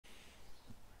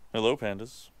Hello,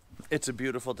 pandas. It's a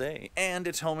beautiful day, and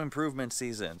it's home improvement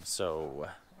season, so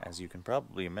as you can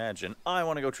probably imagine, I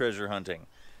want to go treasure hunting.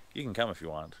 You can come if you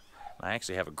want. I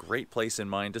actually have a great place in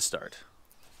mind to start.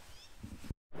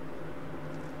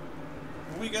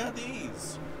 We got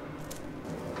these.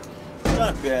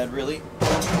 Not bad, really.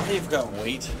 They've got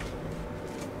weight.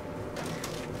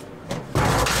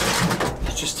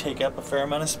 They just take up a fair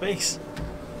amount of space.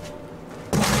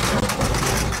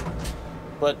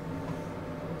 But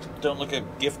don't look a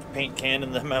gift paint can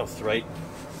in the mouth, right?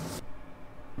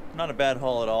 Not a bad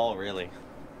haul at all, really.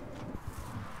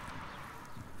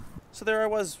 So there I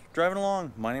was, driving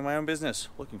along, minding my own business,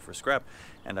 looking for scrap,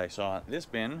 and I saw this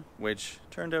bin, which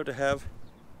turned out to have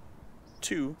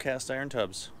 2 cast iron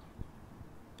tubs.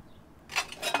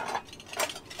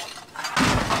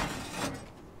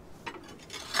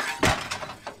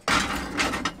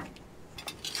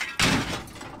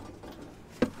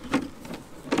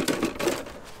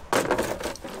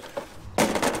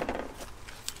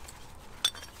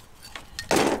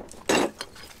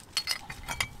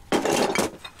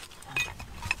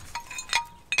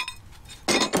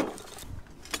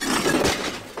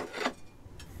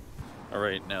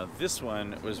 Alright, now this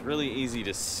one was really easy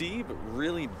to see, but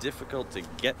really difficult to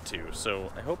get to,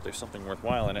 so I hope there's something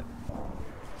worthwhile in it.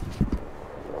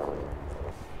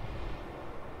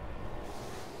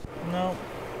 No,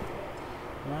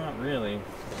 not really.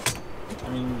 I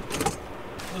mean,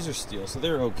 those are steel, so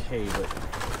they're okay, but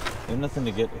they're nothing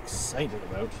to get excited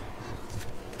about.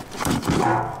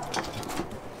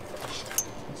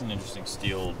 It's an interesting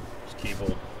steel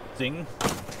cable thing.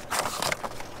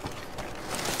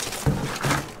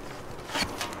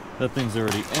 That thing's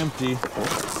already empty.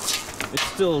 It's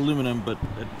still aluminum, but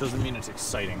it doesn't mean it's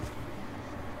exciting.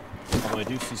 Although I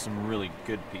do see some really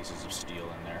good pieces of steel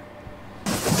in there.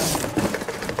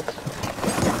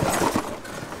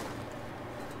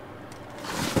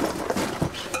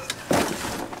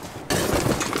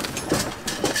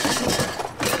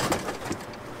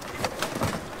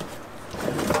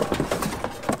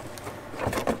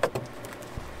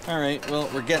 Alright, well,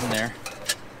 we're getting there.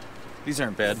 These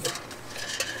aren't bad.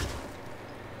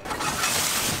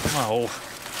 Oh.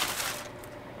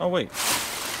 Oh, wait.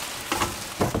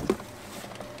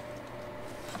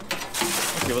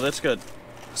 Okay, well, that's got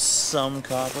some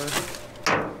copper.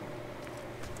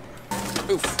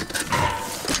 Oof.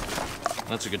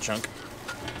 That's a good chunk.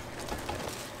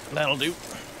 That'll do.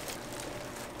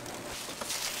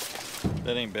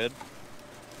 That ain't bad.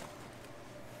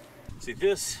 See,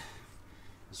 this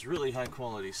is really high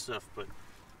quality stuff, but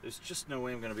there's just no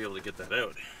way I'm going to be able to get that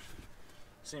out.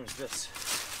 Same as this.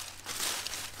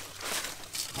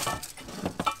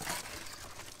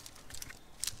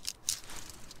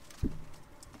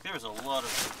 There's a lot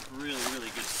of really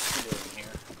good steel in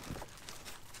here.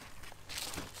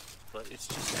 But it's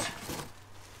just...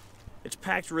 it's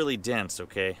packed really dense,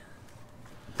 okay?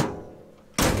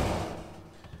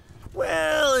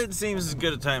 Well, it seems as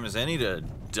good a time as any to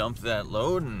dump that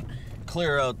load and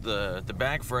clear out the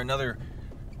back for another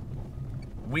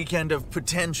weekend of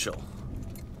potential.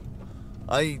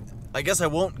 I guess I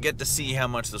won't get to see how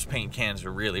much those paint cans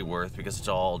are really worth because it's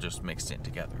all just mixed in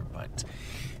together, but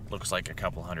looks like a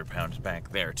couple £100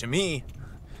 back there. To me,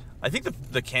 I think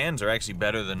the cans are actually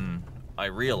better than I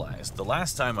realized. The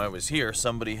last time I was here,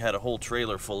 somebody had a whole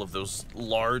trailer full of those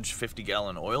large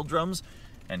 50-gallon oil drums,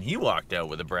 and he walked out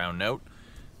with a brown note.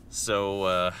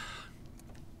 So,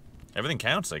 everything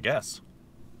counts, I guess.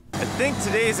 I think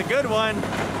today's a good one.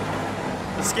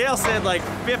 The scale said like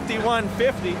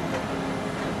 51.50.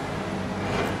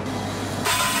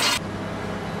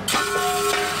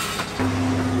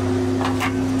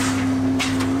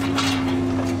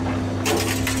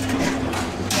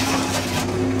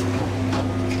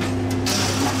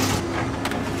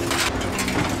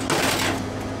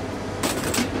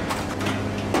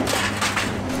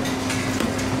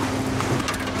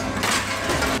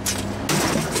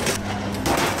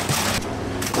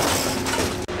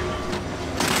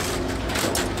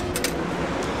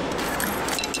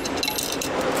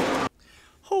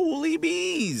 Holy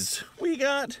bees! We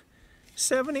got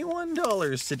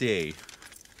 $71 today.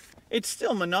 It's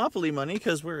still Monopoly money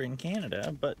because we're in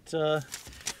Canada, but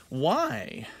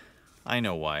why? I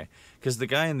know why. Because the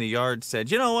guy in the yard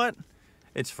said, you know what?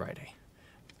 It's Friday.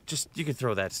 Just, you could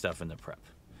throw that stuff in the prep.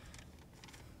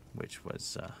 Which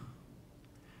was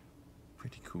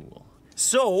pretty cool.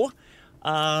 So,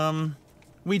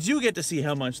 we do get to see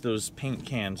how much those paint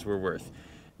cans were worth.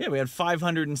 Yeah, we had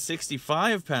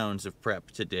 565 pounds of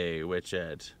prep today, which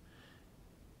at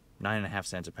 9.5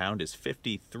 cents a pound is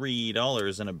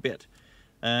 $53 and a bit.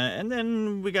 And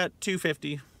then we got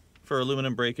 $2.50 for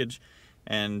aluminum breakage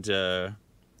and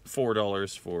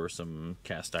 $4 for some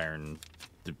cast iron,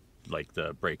 like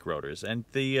the brake rotors. And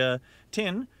the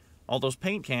tin, all those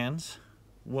paint cans,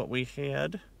 what we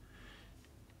had,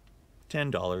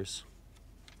 $10.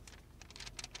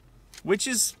 Which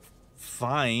is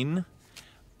fine,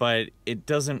 but it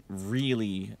doesn't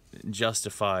really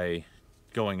justify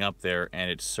going up there, and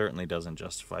it certainly doesn't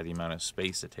justify the amount of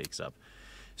space it takes up.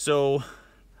 So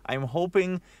I'm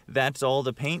hoping that's all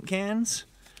the paint cans,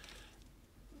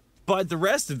 but the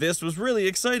rest of this was really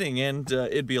exciting, and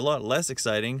it'd be a lot less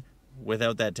exciting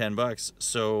without that $10.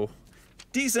 So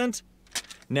decent.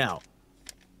 Now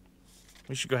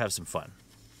we should go have some fun.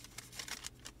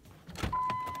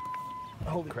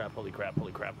 Holy crap, holy crap,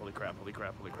 holy crap, holy crap, holy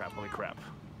crap, holy crap, holy crap.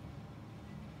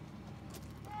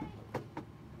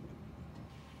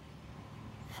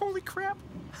 Holy crap.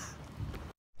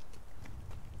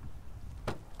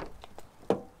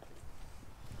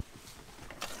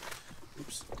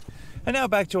 Oops. And now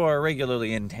back to our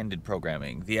regularly intended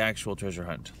programming, the actual treasure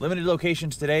hunt. Limited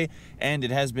locations today, and it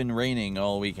has been raining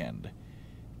all weekend.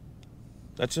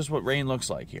 That's just what rain looks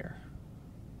like here.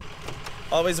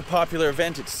 Always a popular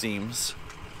event, it seems.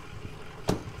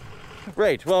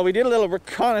 Right, well, we did a little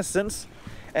reconnaissance,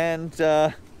 and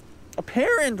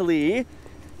apparently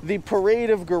the parade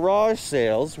of garage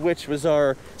sales, which was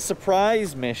our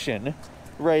surprise mission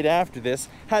right after this,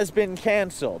 has been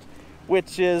canceled,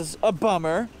 which is a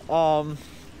bummer. And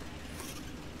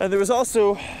there was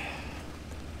also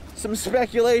some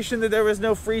speculation that there was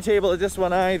no free table at this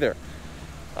one either.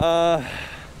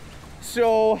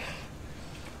 So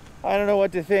I don't know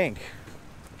what to think.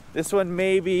 This one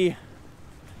maybe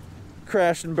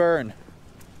crash and burn.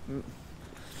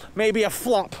 Maybe a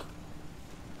flop.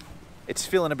 It's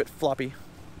feeling a bit floppy.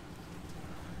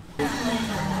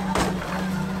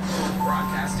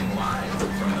 Broadcasting live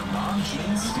from the Mom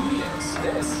Jeans Studios.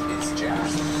 This is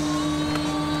Jack.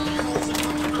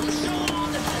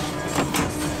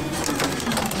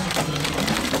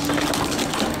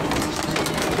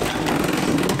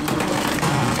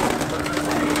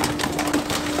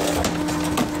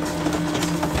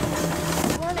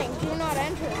 Warning, do not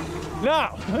enter.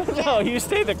 No, no, you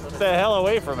stay the hell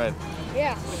away from it.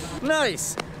 Yeah.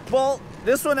 Nice. Well,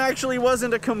 this one actually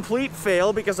wasn't a complete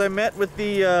fail because I met with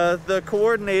the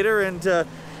coordinator and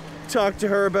talked to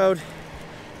her about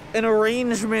an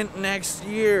arrangement next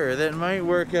year that might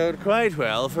work out quite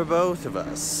well for both of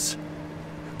us.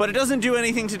 But it doesn't do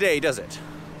anything today, does it?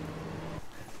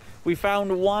 We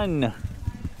found one. I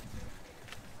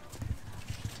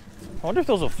wonder if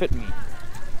those will fit me.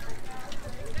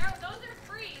 Those are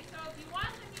free, so if you want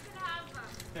them, you can have them.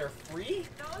 They're free?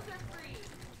 Those are free.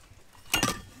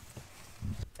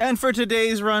 And for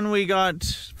today's run, we got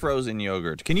frozen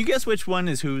yogurt. Can you guess which one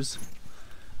is whose?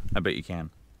 I bet you can.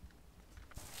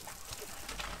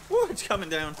 Woo, it's coming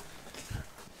down.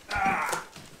 Ah.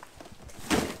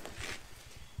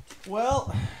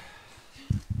 Well,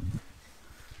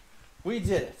 we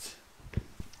did it.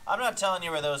 I'm not telling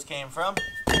you where those came from.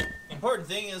 The important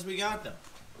thing is we got them.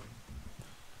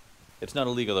 It's not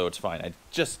illegal though, it's fine. I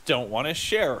just don't want to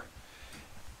share.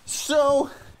 So,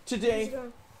 today...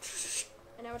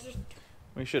 And now it's just...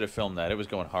 We should have filmed that. It was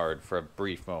going hard for a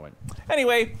brief moment.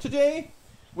 Anyway, today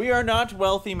we are not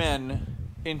wealthy men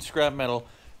in scrap metal,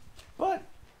 but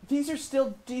these are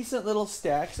still decent little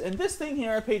stacks. And this thing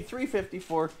here I paid $3.50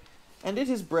 for, and it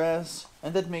is brass,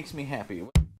 and that makes me happy.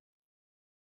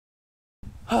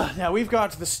 Now we've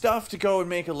got the stuff to go and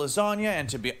make a lasagna, and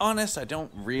to be honest, I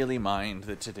don't really mind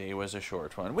that today was a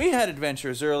short one. We had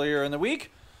adventures earlier in the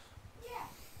week.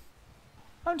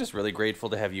 I'm just really grateful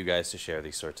to have you guys to share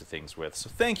these sorts of things with. So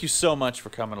thank you so much for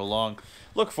coming along.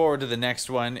 Look forward to the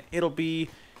next one. It'll be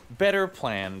better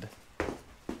planned.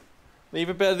 Leave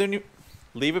it better than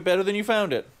you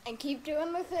found it. And keep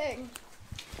doing the thing.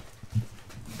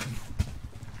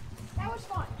 That was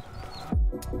fun.